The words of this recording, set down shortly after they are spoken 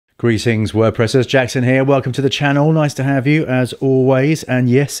Greetings WordPressers, Jakson here. Welcome to the channel. Nice to have you as always. And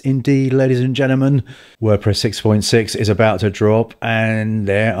yes, indeed, ladies and gentlemen, WordPress 6.6 is about to drop and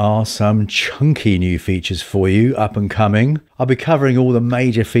there are some chunky new features for you up and coming. I'll be covering all the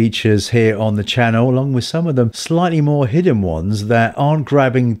major features here on the channel, along with some of them slightly more hidden ones that aren't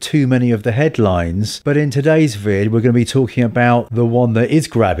grabbing too many of the headlines. But in today's vid, we're going to be talking about the one that is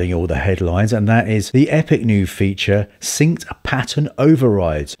grabbing all the headlines, and that is the epic new feature, Synced Pattern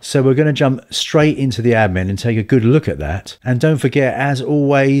Overrides. So we're going to jump straight into the admin and take a good look at that. And don't forget, as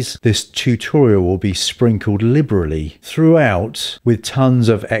always, this tutorial will be sprinkled liberally throughout with tons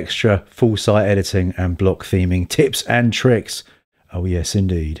of extra full site editing and block theming tips and tricks. Oh yes,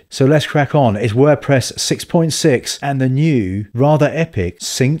 indeed. So let's crack on. It's WordPress 6.6 and the new, rather epic,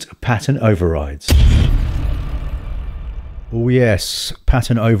 Synced Pattern Overrides. Oh yes,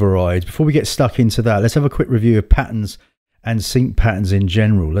 pattern overrides. Before we get stuck into that, let's have a quick review of patterns and sync patterns in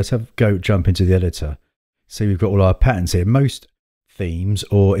general. Let's jump into the editor. See, we've got all our patterns here. Most themes,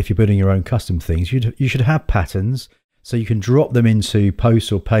 or if you're building your own custom things, you should have patterns. So you can drop them into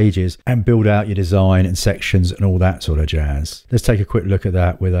posts or pages and build out your design and sections and all that sort of jazz. Let's take a quick look at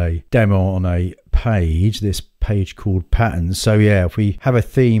that with a demo on a page, this page called patterns. So yeah, if we have a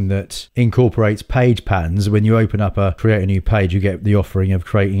theme that incorporates page patterns, when you open up create a new page, you get the offering of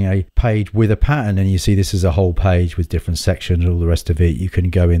creating a page with a pattern, and you see this is a whole page with different sections and all the rest of it. You can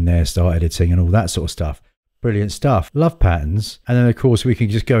go in there, start editing and all that sort of stuff. Brilliant stuff. Love patterns. And then of course we can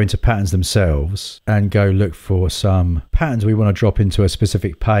just go into patterns themselves and go look for some patterns we want to drop into a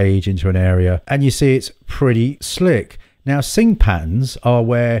specific page, into an area, and you see it's pretty slick. Now sync patterns are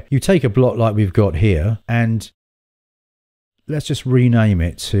where you take a block like we've got here, and let's just rename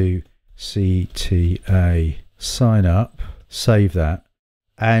it to CTA sign up, save that,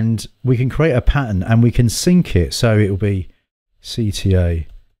 and we can create a pattern and we can sync it. So it will be CTA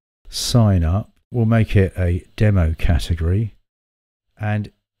sign up. We'll make it a demo category and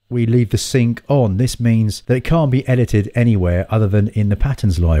we leave the sync on. This means that it can't be edited anywhere other than in the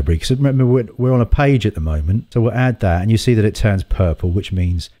patterns library. Because remember, we're on a page at the moment. So we'll add that and you see that it turns purple, which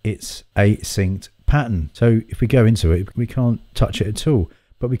means it's a synced pattern. So if we go into it, we can't touch it at all,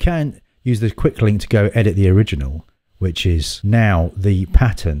 but we can use the quick link to go edit the original, which is now the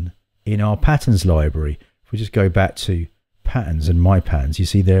pattern in our patterns library. If we just go back to patterns and my patterns, you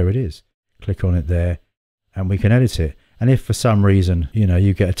see there it is. Click on it there and we can edit it. And if for some reason,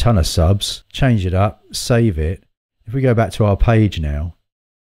 you get a ton of subs, change it up, save it. If we go back to our page now,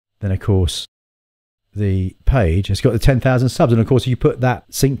 then of course the page has got the 10,000 subs. And of course you put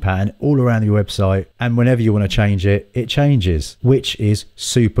that sync pattern all around your website, and whenever you want to change it, it changes, which is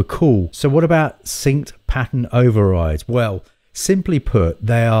super cool. So what about synced pattern overrides? Well, simply put,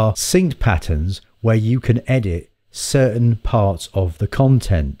 they are synced patterns where you can edit certain parts of the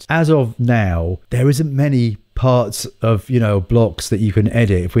content. As of now, there isn't many parts of blocks that you can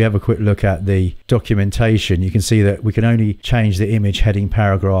edit. If we have a quick look at the documentation, you can see that we can only change the image, heading,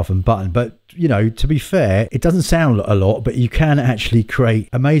 paragraph and button. But to be fair, it doesn't sound a lot, but you can actually create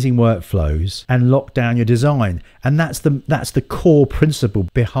amazing workflows and lock down your design. And that's the core principle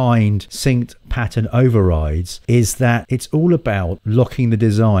behind synced pattern overrides, is that it's all about locking the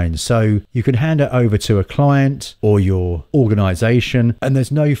design. So you can hand it over to a client or your organization, and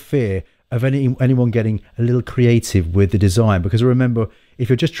there's no fear of anyone getting a little creative with the design. Because remember, if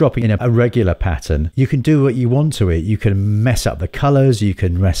you're just dropping in a regular pattern, you can do what you want to it. You can mess up the colors, you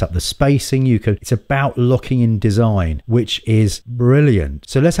can mess up the spacing, it's about locking in design, which is brilliant.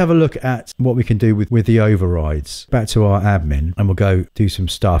 So let's have a look at what we can do with the overrides. Back to our admin, and we'll go do some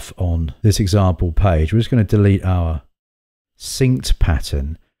stuff on this example page. We're just going to delete our synced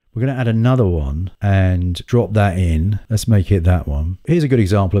pattern. We're going to add another one and drop that in. Let's make it that one. Here's a good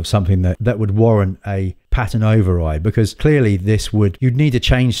example of something that would warrant a pattern override, because clearly you'd need to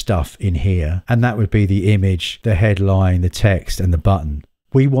change stuff in here, and that would be the image, the headline, the text and the button.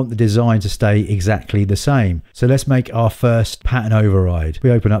 We want the design to stay exactly the same. So let's make our first pattern override.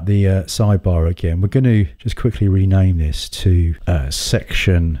 We open up the sidebar again. We're going to just quickly rename this to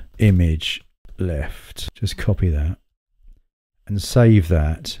section image left. Just copy that and save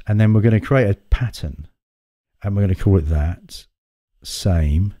that, and then we're going to create a pattern and we're going to call it that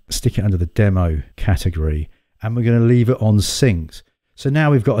same, stick it under the demo category, and we're going to leave it on synced. So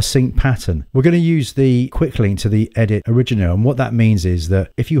now we've got a sync pattern. We're going to use the quick link to the edit original, and what that means is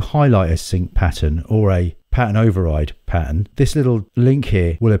that if you highlight a sync pattern or a pattern override pattern, this little link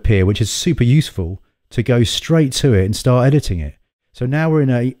here will appear, which is super useful to go straight to it and start editing it. So now we're in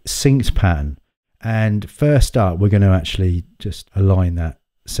a synced pattern. And first up, we're going to actually just align that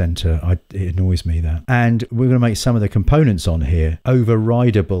center. It annoys me that. And we're going to make some of the components on here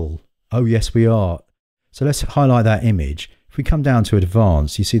overrideable. Oh, yes, we are. So let's highlight that image. If we come down to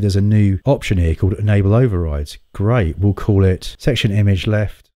advanced, you see there's a new option here called enable overrides. Great. We'll call it section image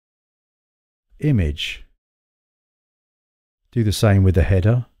left image. Do the same with the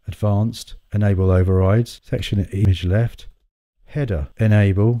header. Advanced, enable overrides, section image left, header,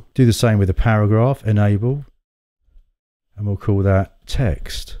 enable. Do the same with the paragraph, enable. And we'll call that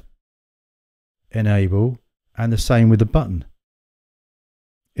text, enable. And the same with the button.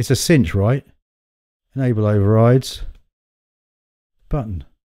 It's a cinch, right? Enable overrides, button,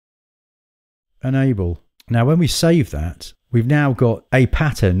 enable. Now when we save that, we've now got a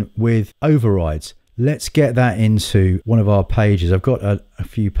pattern with overrides. Let's get that into one of our pages. I've got a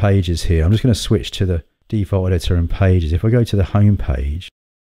few pages here. I'm just going to switch to the default editor and pages. If I go to the home page,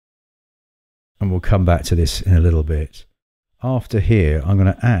 and we'll come back to this in a little bit. After here, I'm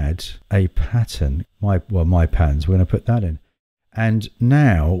going to add a pattern, my patterns. We're going to put that in. And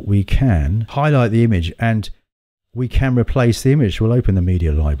now we can highlight the image and we can replace the image. We'll open the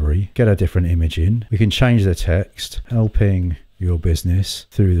media library, get a different image in. We can change the text, helping your business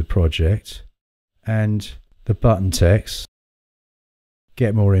through the project. And the button text,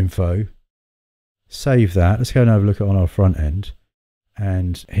 get more info, save that. Let's go and have a look at on our front end.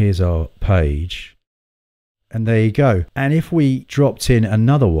 And here's our page. And there you go. And if we dropped in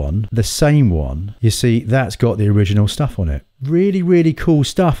another one, the same one, you see that's got the original stuff on it. Really, really cool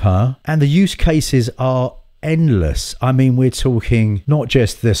stuff, huh? And the use cases are endless. I mean, we're talking not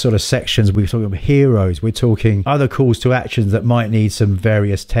just the sort of sections, we're talking about heroes, we're talking other calls to actions that might need some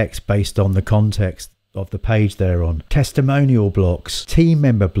various text based on the context of the page they're on, testimonial blocks, team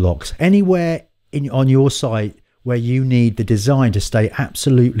member blocks, anywhere on your site where you need the design to stay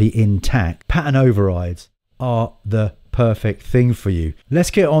absolutely intact. Pattern overrides are the perfect thing for you. Let's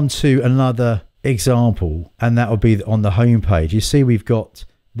get on to another example, and that will be on the home page. You see we've got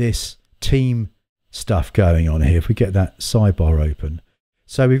this team stuff going on here. If we get that sidebar open,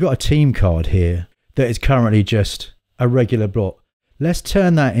 so we've got a team card here that is currently just a regular block. Let's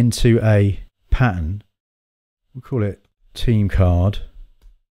turn that into a pattern. We'll call it team card,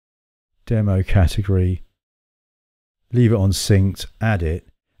 demo category, leave it on synced, add it,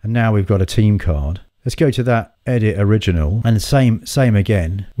 and now we've got a team card. Let's go to that edit original, and same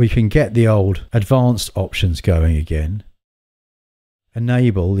again. We can get the old advanced options going again,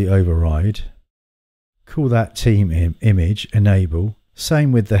 enable the override, call that team image, enable.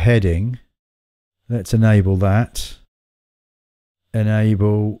 Same with the heading. Let's enable that.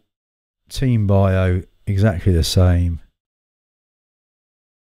 Enable team bio, exactly the same.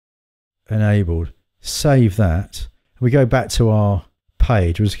 Enabled. Save that. We go back to our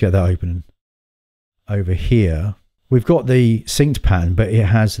page. We'll just get that open. Over here, we've got the synced pattern, but it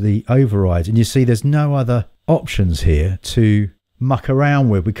has the overrides. And you see there's no other options here to muck around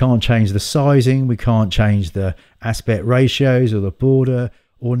with. We can't change the sizing, we can't change the aspect ratios or the border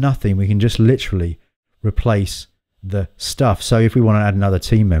or nothing. We can just literally replace the stuff. So if we want to add another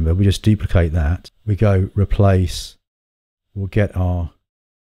team member, we just duplicate that. We go replace. We'll get our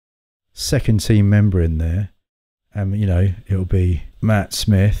second team member in there, and you know, it'll be Matt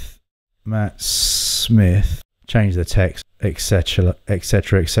Smith. Change the text, etc,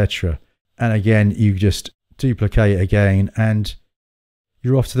 etc, etc. And again, you just duplicate it again, and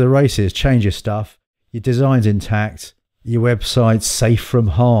you're off to the races. Change your stuff, your design's intact, your website's safe from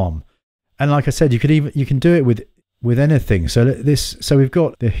harm. And like I said, you can do it with anything. So we've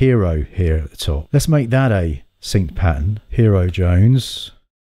got the hero here at the top. Let's make that a synced pattern. Hero Jones.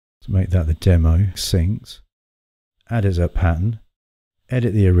 Let's make that the demo synced. Add as a pattern.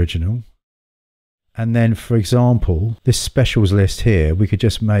 Edit the original. And then, for example, this specials list here, we could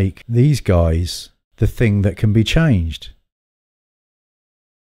just make these guys the thing that can be changed.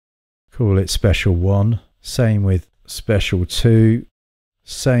 Call it special 1. Same with special 2.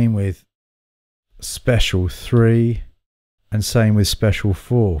 Same with special 3. And same with special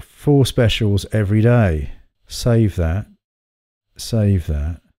 4. 4 specials every day. Save that. Save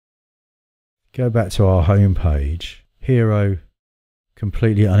that. Go back to our home page. Hero.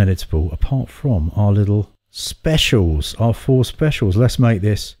 Completely uneditable apart from our little specials, our 4 specials. Let's make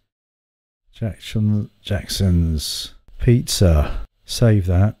this Jackson's Pizza. Save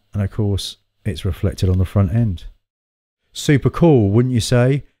that, and of course it's reflected on the front end. Super cool, wouldn't you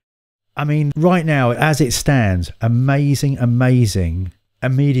say? I mean, right now as it stands, amazing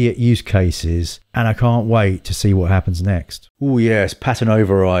immediate use cases, and I can't wait to see what happens next. Oh yes, pattern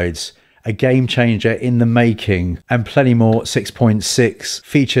overrides. a game changer in the making, and plenty more 6.6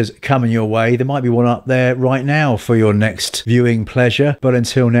 features coming your way. There might be one up there right now for your next viewing pleasure. But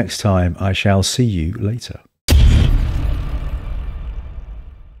until next time, I shall see you later.